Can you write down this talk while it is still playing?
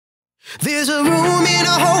There's a room in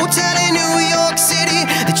a hotel in New York City.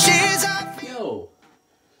 The chairs are... Yo!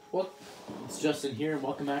 Well, it's Justin here, and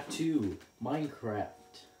welcome back to Minecraft.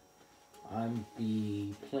 I'm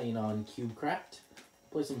playing on CubeCraft.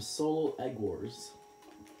 Play some solo Egg Wars.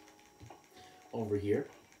 Over here.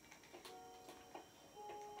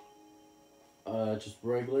 Just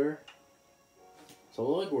regular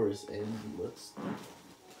solo Egg Wars, and let's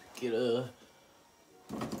get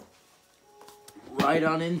right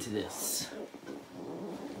on into this.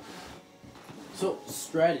 So,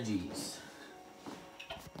 strategies.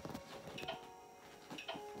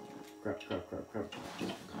 Crap.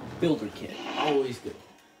 Builder kit, always good.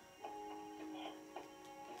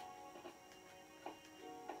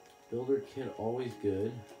 Builder kit, always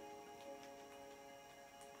good.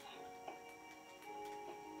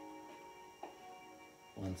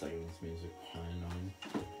 One second, this music is kind of annoying.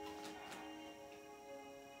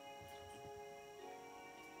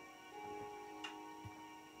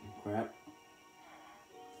 Crap.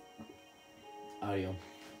 Audio.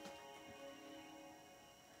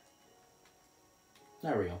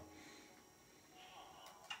 There we go.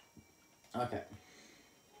 Okay.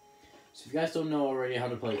 So if you guys don't know already how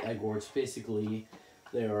to play Egg Wars, basically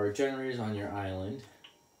there are generators on your island.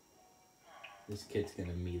 This kid's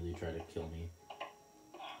gonna immediately try to kill me.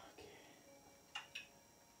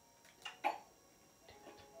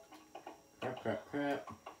 Okay. Crap.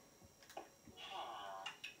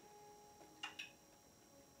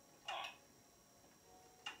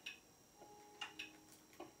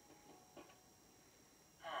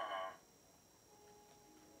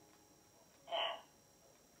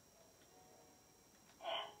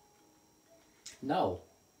 No.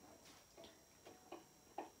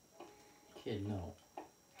 Kid, no.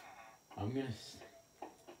 I'm gonna...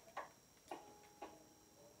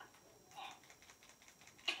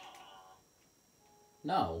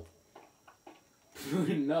 No.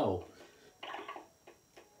 No.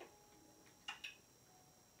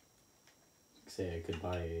 Say I could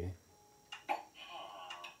buy a...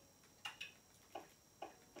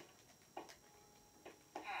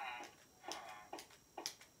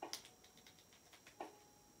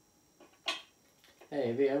 Hey,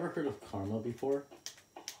 have you ever heard of karma before?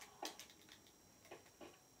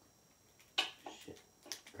 Shit.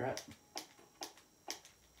 Crap.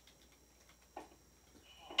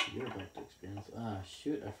 You're about to experience... Ah,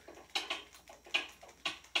 shoot.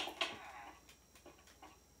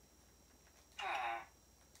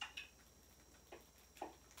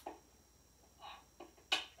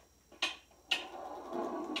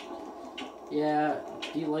 Yeah,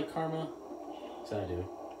 do you like karma? 'Cause I do.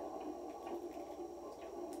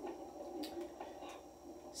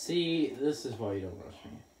 See, this is why you don't rush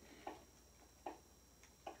me.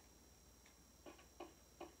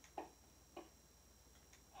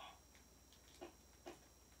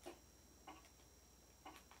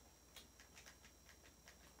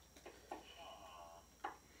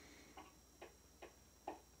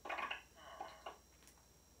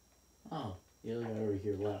 Oh, the other guy over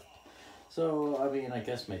here left. So, I mean, I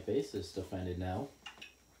guess my base is defended now.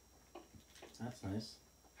 That's nice.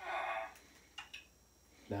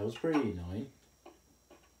 That was pretty annoying.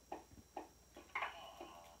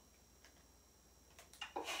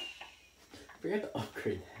 Forget to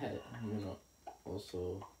upgrade that. I'm gonna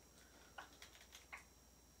also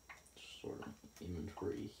sort of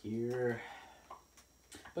inventory here.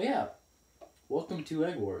 But yeah, welcome to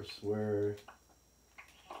Egg Wars, where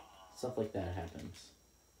stuff like that happens.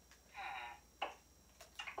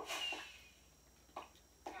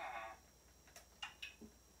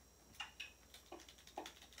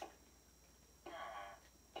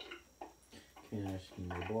 Okay, I just need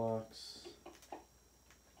more blocks.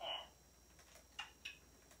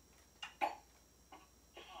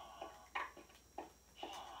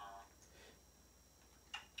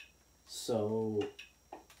 So,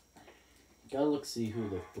 gotta look see who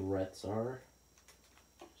the threats are.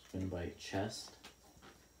 Just gonna buy a chest,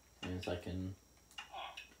 and so I can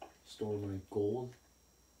store my gold.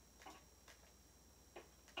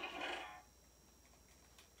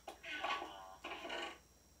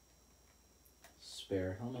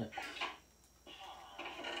 Spare helmet.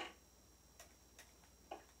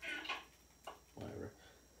 Whatever.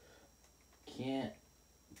 Can't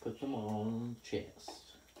put them on the chest.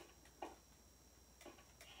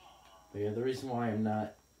 But yeah, the reason why I'm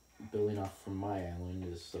not building off from my island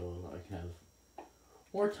is so I can have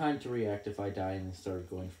more time to react if I die and start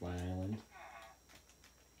going for my island.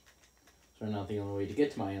 So right now the only way to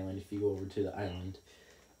get to my island, if you go over to the island,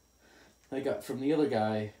 I got from the other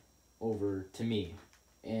guy over to me.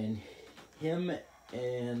 And him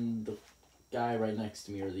and guy right next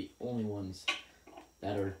to me are the only ones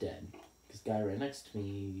that are dead. Because guy right next to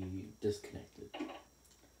me disconnected.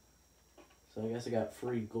 So I guess I got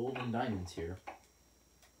free gold and diamonds here.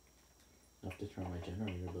 Enough to turn my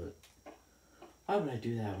generator, but why would I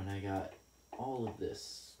do that when I got all of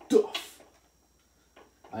this stuff?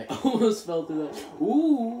 I almost fell through that.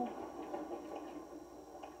 Ooh!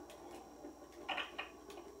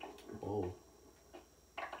 Whoa.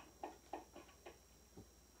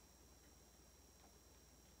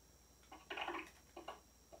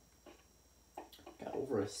 Got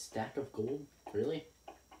over a stack of gold? Really?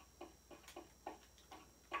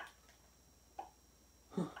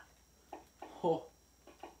 Huh. Oh.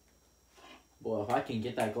 Boy, if I can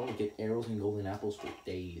get that gold, I'll get arrows and golden apples for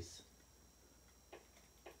days.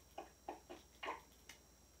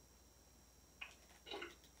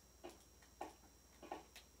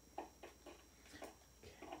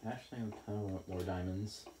 Actually, I kind of want more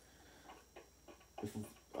diamonds. If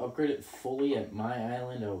I upgrade it fully at my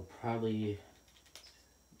island, I'll probably...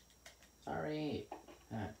 Sorry.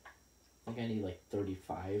 I think I need like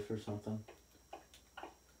 35 or something.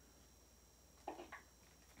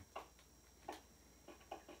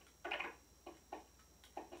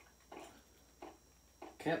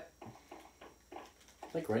 Okay. I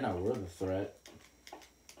think right now we're the threat.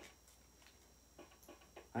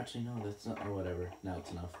 Actually, no, that's not... Or whatever. Now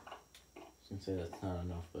it's enough. I was gonna say that's not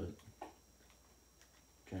enough, but...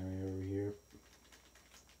 Generator over here.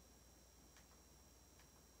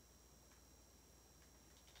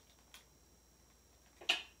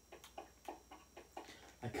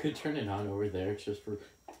 I could turn it on over there just for...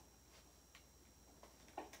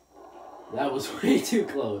 That was way too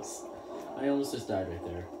close. I almost just died right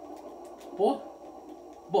there. Boy.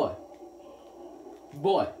 Boy.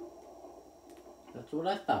 Boy. That's what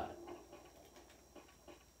I thought.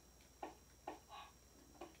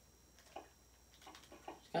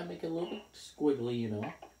 Just gotta make it a little bit squiggly, you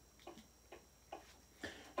know.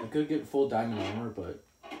 I could get full diamond armor, but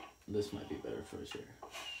this might be a better choice here.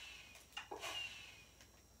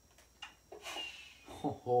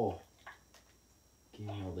 Ho ho. Give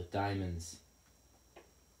me all the diamonds.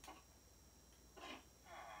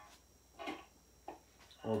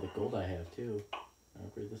 Oh, the gold I have too. Can I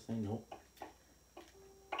upgrade this thing? Nope.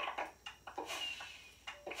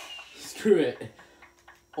 Screw it.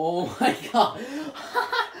 Oh my god.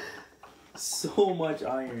 So much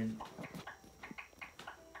iron.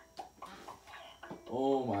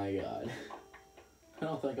 Oh my god. I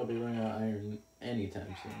don't think I'll be running out of iron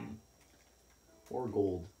anytime soon. Or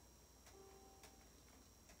gold.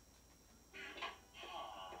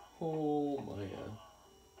 Oh my god.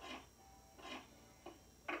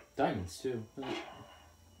 Diamonds too.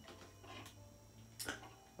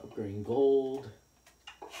 Upgrading gold.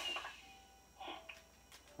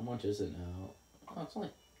 How much is it now? Oh, it's only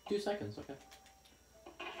 2 seconds, okay.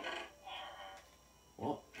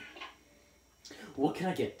 Well, what can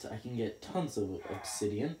I get? I can get tons of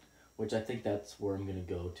obsidian, which I think that's where I'm gonna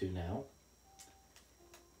go to now.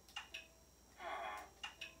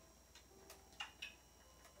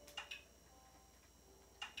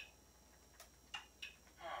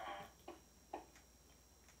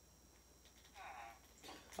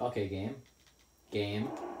 Okay, game. Game.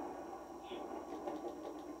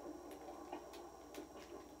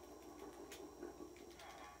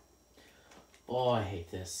 Oh, I hate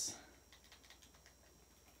this.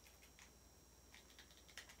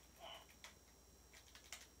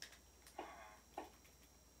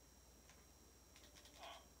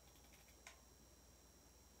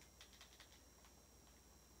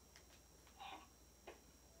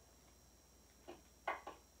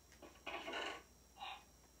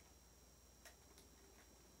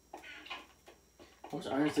 How much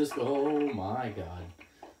iron does this go? Oh my god.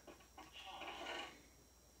 I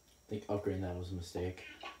think upgrading that was a mistake.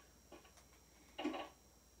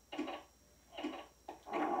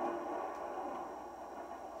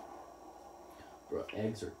 Bro,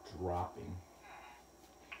 eggs are dropping.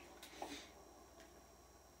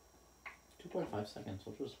 2.5 seconds.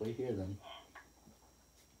 I'll just wait here then.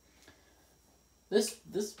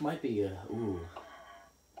 This might be a... Ooh.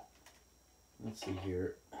 Let's see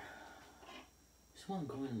here. Just want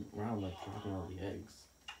going around like dropping all the eggs.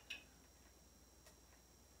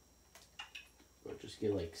 Or just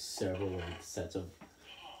get like several like sets of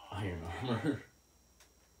iron armor.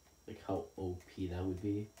 Like how OP that would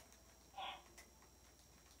be.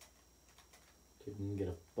 Okay, we can get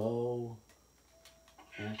a bow.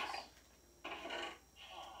 Next.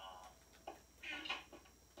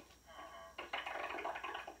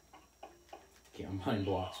 Okay, I'm behind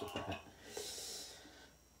blocks with that.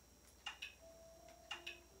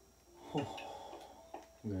 Oh.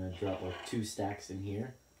 gonna drop like 2 stacks in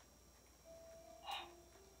here.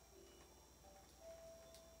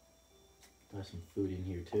 Buy some food in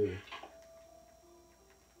here too.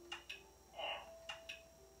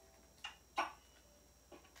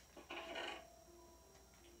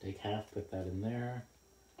 Take half, put that in there.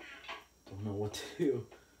 Don't know what to do.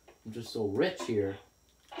 I'm just so rich here.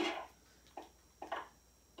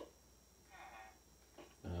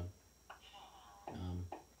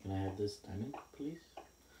 Can I have this diamond, please?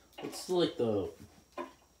 Let's select the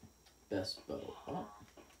best bow. Oh.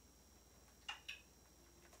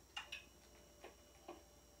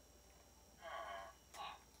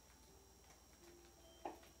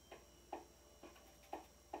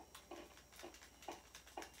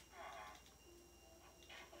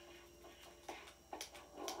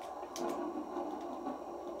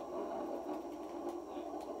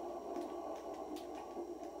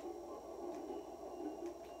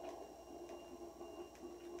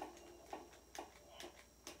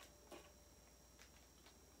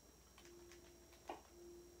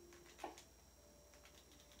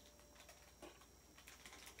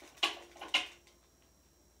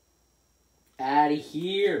 Out of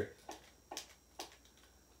here.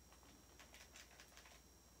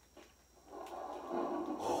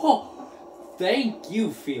 Oh, thank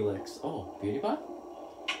you, Felix. Oh, beauty bot?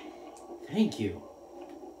 Thank you.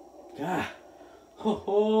 God.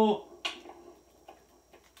 Oh.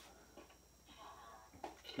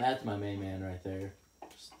 That's my main man right there.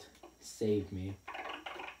 Just saved me.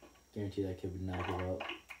 Guarantee that kid would not give up.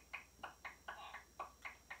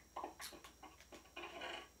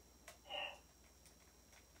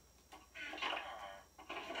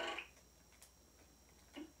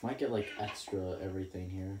 Might get like extra everything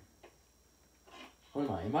here. What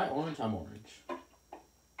am I? Am I orange? I'm orange.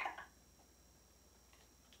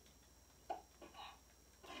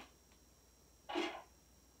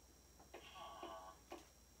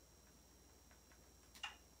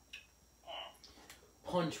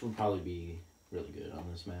 Punch would probably be really good on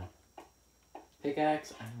this map.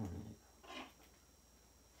 Pickaxe? I don't really.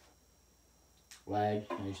 Lag?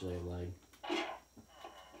 I usually have lag.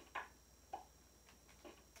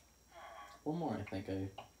 One more I think I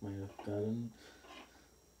might have gotten.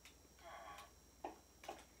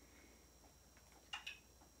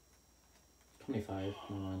 $25,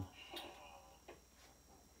 come on.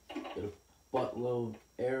 Get a buttload of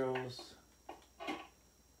arrows.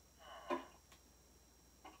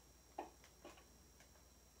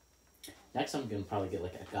 Next I'm gonna probably get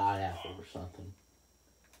like a god apple or something.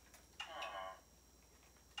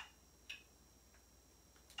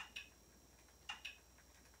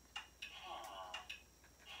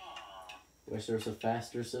 Wish there was a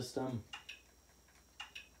faster system.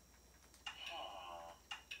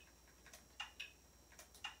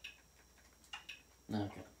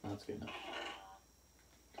 Okay, that's good enough.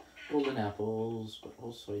 Golden apples, but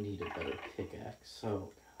also I need a better pickaxe,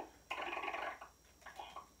 so...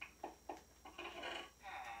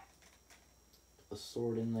 Put the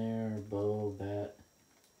sword in there, bow, that,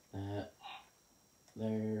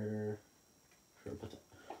 there... Sure, put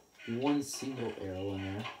one single arrow in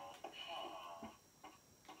there.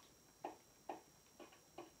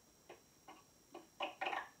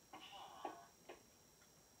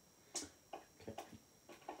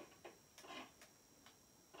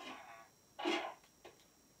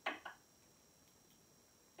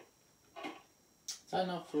 Is that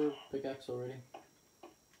enough for pickaxe already?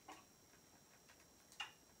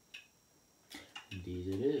 Indeed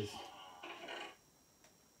it is.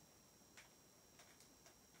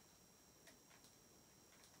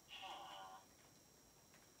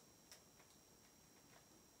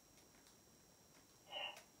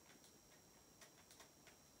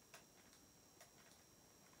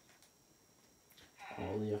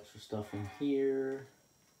 All the extra stuff in here.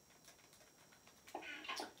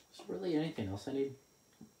 Is there really anything else I need?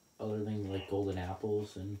 Other than like golden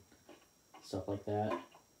apples and stuff like that.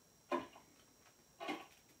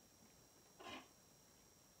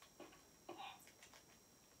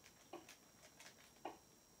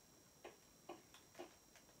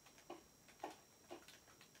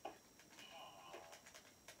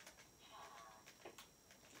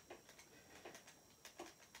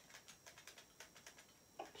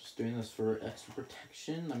 Just doing this for extra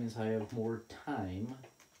protection. That means I have more time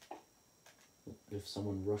if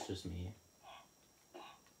someone rushes me.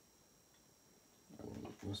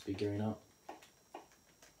 I must be gearing up.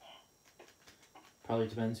 Probably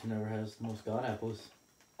depends who never has the most god apples.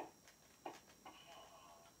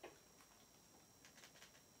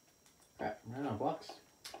 Crap, ran out of blocks.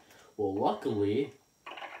 Well, luckily,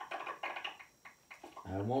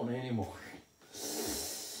 I won't anymore.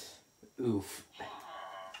 Oof.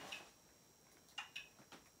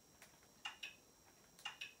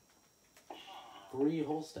 Three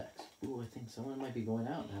whole stacks. Ooh, I think someone might be going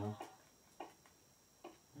out now.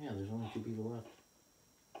 Yeah, there's only 2 people left.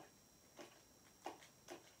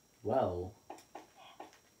 Well.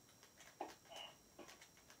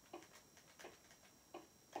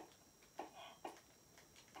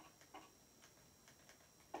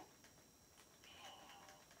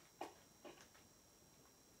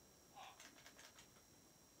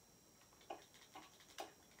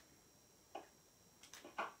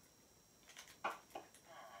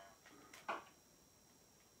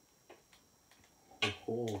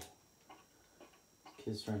 Oh, this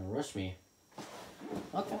kid's trying to rush me.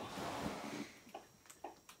 Okay.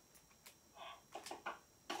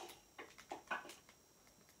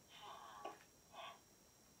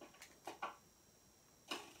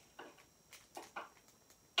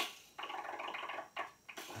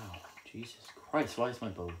 Wow, Jesus Christ, why is my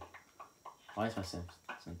bow? Why is my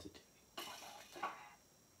sensitivity?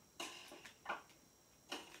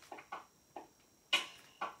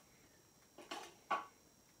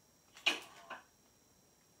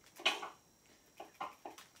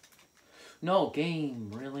 No, game,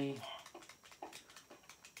 really?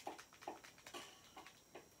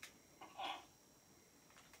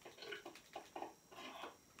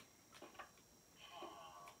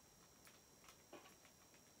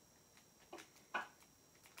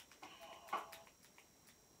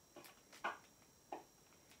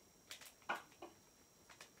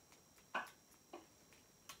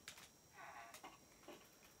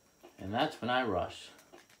 And that's when I rush.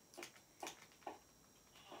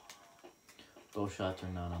 Both shots are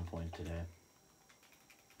not on point today.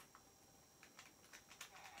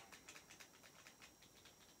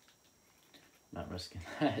 Not risking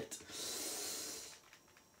that.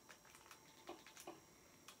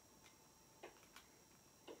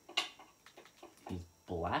 He's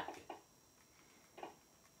black?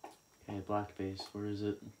 Okay, black base. Where is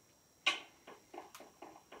it?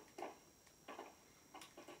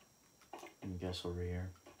 I guess over here.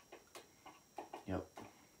 Yep.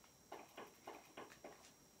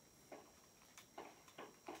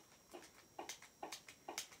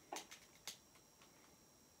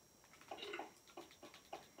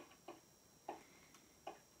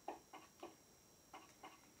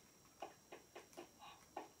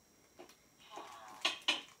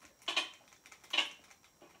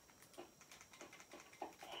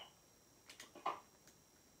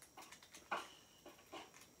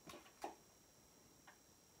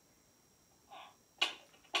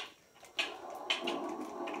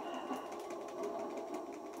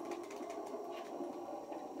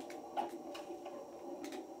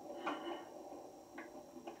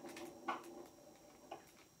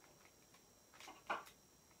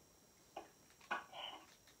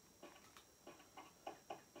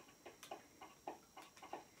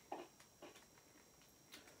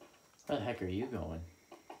 Where the heck are you going?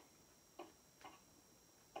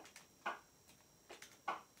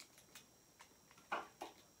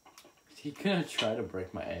 Is he gonna try to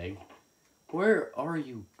break my egg? Where are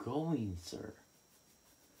you going, sir?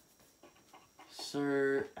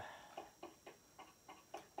 Sir.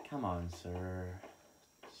 Come on, sir.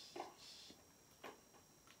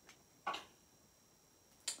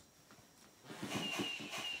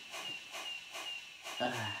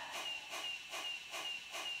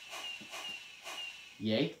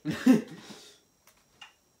 Yay.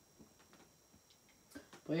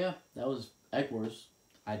 But yeah, that was Egg Wars.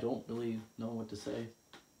 I don't really know what to say.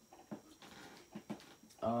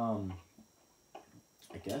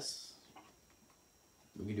 I guess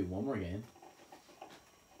we can do one more game.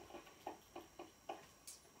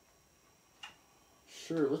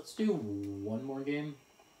 Sure, let's do one more game.